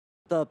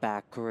The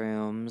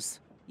Backrooms.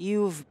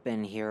 You've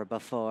been here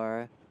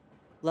before.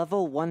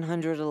 Level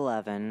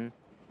 111.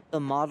 The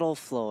Model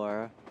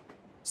Floor.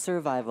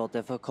 Survival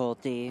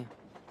difficulty.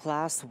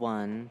 Class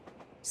 1.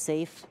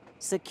 Safe,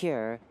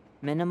 secure,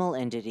 minimal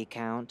entity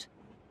count.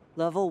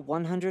 Level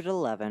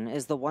 111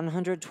 is the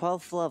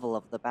 112th level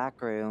of the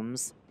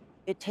Backrooms.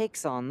 It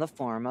takes on the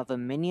form of a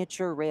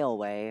miniature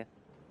railway,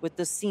 with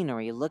the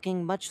scenery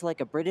looking much like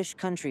a British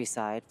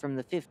countryside from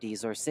the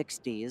 50s or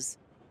 60s.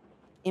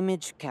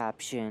 Image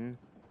caption.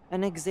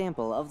 An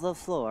example of the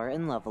floor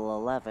in level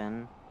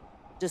 11.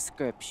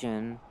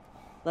 Description.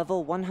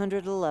 Level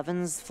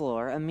 111's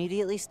floor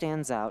immediately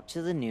stands out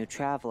to the new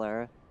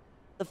traveler.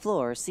 The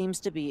floor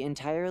seems to be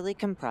entirely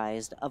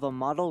comprised of a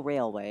model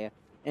railway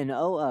in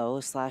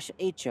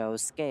OO/HO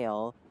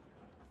scale,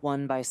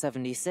 1 by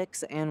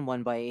 76 and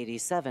 1 by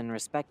 87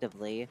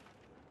 respectively.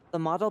 The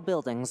model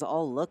buildings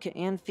all look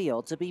and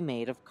feel to be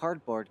made of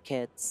cardboard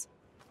kits,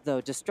 though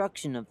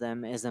destruction of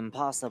them is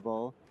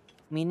impossible,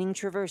 meaning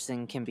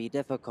traversing can be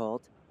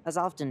difficult, as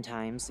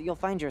oftentimes you'll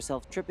find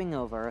yourself tripping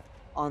over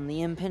on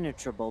the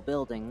impenetrable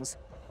buildings,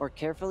 or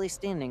carefully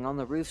standing on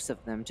the roofs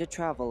of them to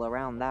travel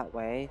around that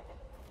way.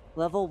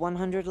 Level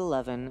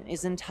 111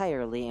 is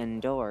entirely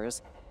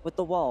indoors, with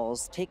the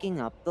walls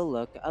taking up the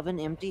look of an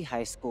empty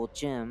high school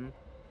gym.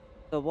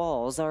 The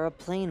walls are a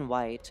plain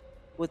white,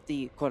 with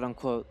the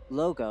quote-unquote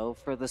logo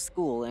for the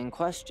school in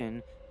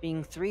question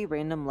being 3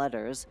 random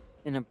letters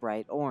in a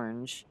bright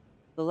orange,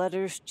 the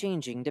letters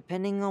changing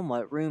depending on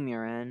what room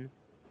you're in.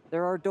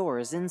 There are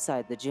doors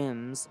inside the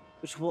gyms,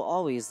 which will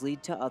always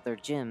lead to other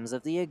gyms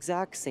of the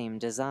exact same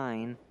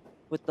design,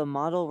 with the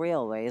model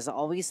railways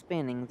always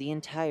spanning the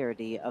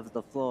entirety of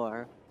the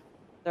floor.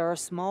 There are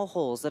small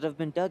holes that have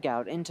been dug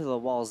out into the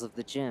walls of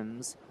the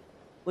gyms,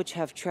 which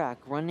have track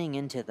running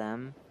into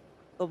them.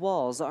 The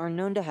walls are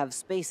known to have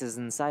spaces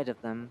inside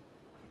of them.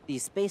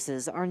 These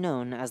spaces are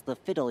known as the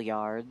fiddle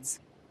yards,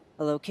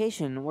 a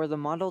location where the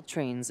model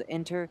trains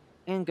enter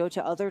and go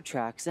to other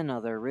tracks and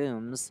other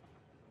rooms.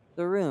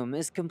 The room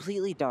is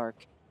completely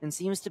dark and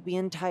seems to be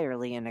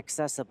entirely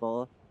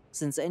inaccessible,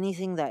 since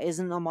anything that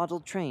isn't a model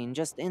train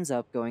just ends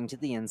up going to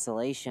the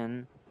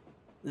insulation.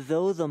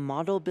 Though the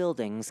model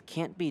buildings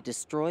can't be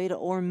destroyed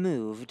or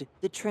moved,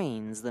 the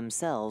trains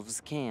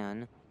themselves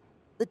can.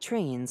 The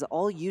trains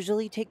all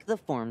usually take the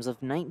forms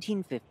of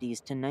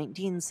 1950s to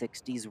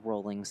 1960s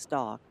rolling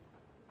stock.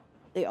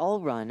 They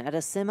all run at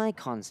a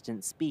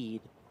semi-constant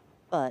speed,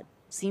 but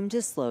seem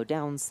to slow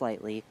down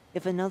slightly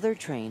if another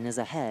train is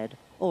ahead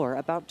or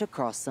about to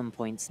cross some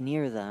points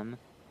near them.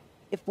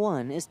 If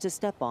one is to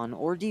step on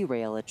or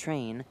derail a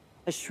train,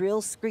 a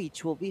shrill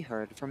screech will be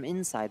heard from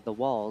inside the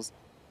walls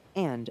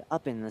and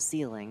up in the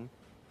ceiling.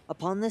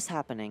 Upon this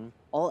happening,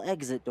 all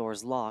exit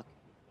doors lock,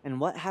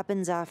 and what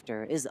happens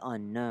after is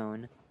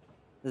unknown,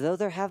 though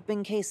there have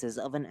been cases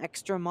of an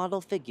extra model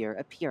figure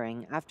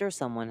appearing after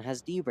someone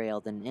has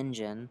derailed an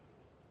engine.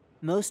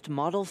 Most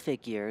model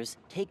figures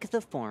take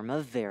the form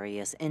of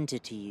various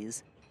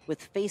entities,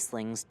 with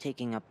facelings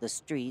taking up the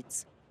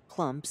streets,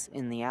 clumps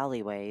in the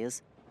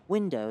alleyways,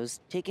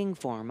 windows taking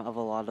form of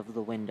a lot of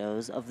the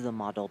windows of the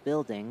model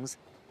buildings,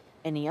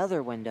 any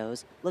other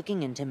windows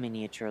looking into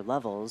miniature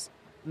levels,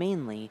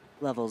 mainly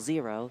Level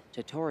 0,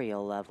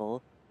 Tutorial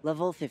Level,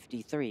 Level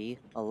 53,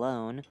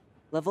 Alone,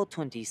 Level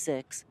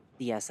 26,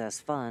 the SS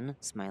Fun,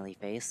 smiley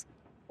face,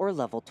 or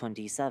Level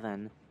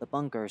 27, the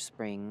Bunker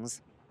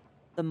Springs.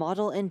 The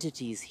model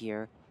entities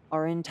here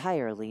are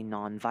entirely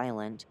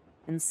non-violent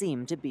and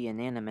seem to be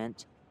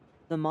inanimate.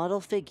 The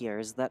model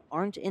figures that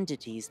aren't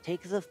entities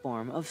take the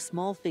form of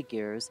small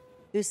figures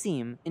who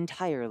seem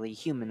entirely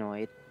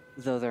humanoid,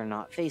 though they're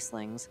not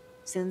facelings,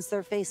 since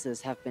their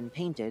faces have been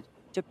painted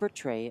to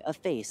portray a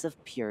face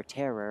of pure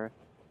terror.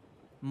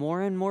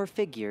 More and more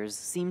figures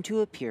seem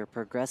to appear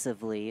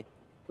progressively,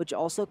 which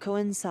also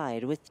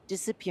coincide with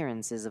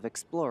disappearances of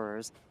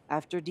explorers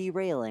after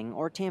derailing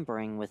or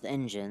tampering with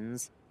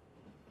engines.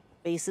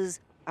 Bases,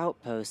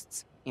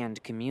 outposts,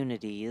 and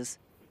communities.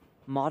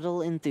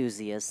 Model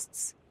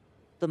enthusiasts.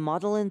 The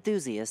model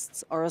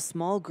enthusiasts are a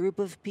small group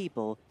of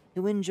people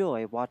who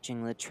enjoy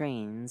watching the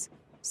trains,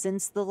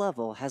 since the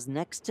level has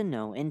next to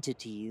no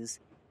entities.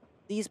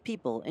 These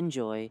people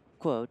enjoy,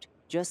 quote,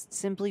 just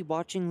simply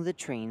watching the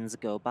trains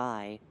go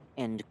by,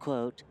 end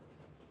quote.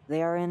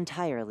 They are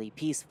entirely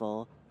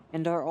peaceful,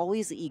 and are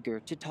always eager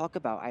to talk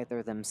about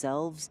either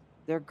themselves,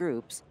 their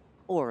groups,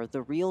 or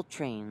the real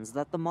trains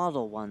that the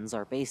model ones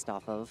are based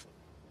off of.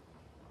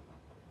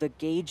 The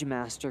Gauge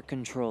Master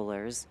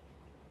Controllers.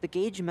 The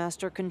Gauge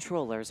Master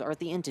Controllers are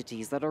the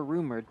entities that are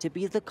rumored to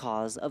be the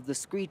cause of the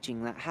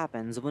screeching that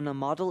happens when a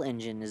model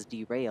engine is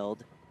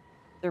derailed.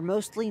 They're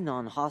mostly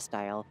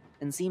non-hostile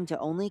and seem to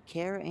only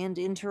care and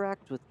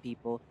interact with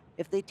people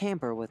if they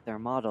tamper with their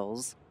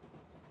models.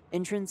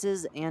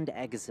 Entrances and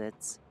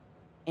exits.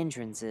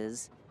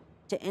 Entrances.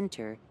 To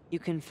enter, you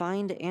can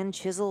find and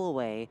chisel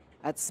away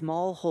at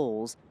small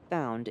holes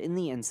found in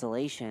the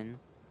insulation.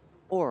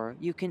 Or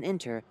you can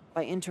enter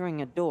by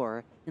entering a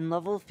door in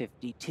level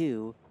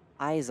 52,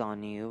 Eyes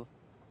on You.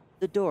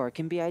 The door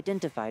can be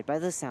identified by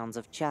the sounds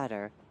of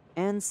chatter,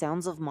 and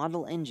sounds of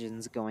model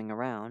engines going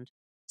around,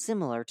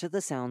 similar to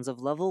the sounds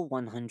of level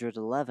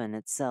 111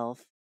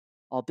 itself,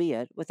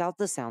 albeit without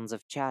the sounds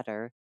of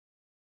chatter.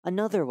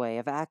 Another way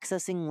of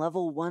accessing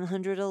level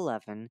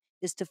 111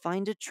 is to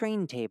find a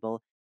train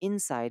table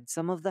inside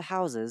some of the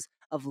houses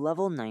of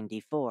level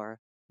 94,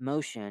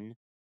 Motion.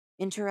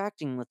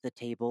 Interacting with the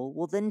table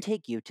will then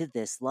take you to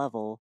this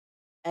level,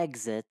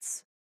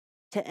 Exits.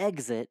 To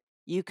exit,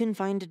 you can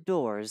find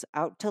doors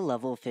out to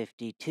level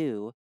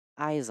 52,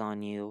 Eyes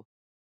on You,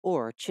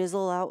 or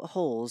chisel out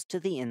holes to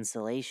the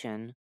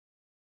insulation.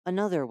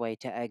 Another way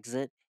to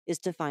exit is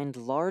to find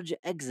large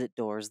exit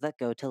doors that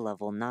go to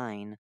level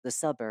 9, the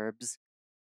suburbs.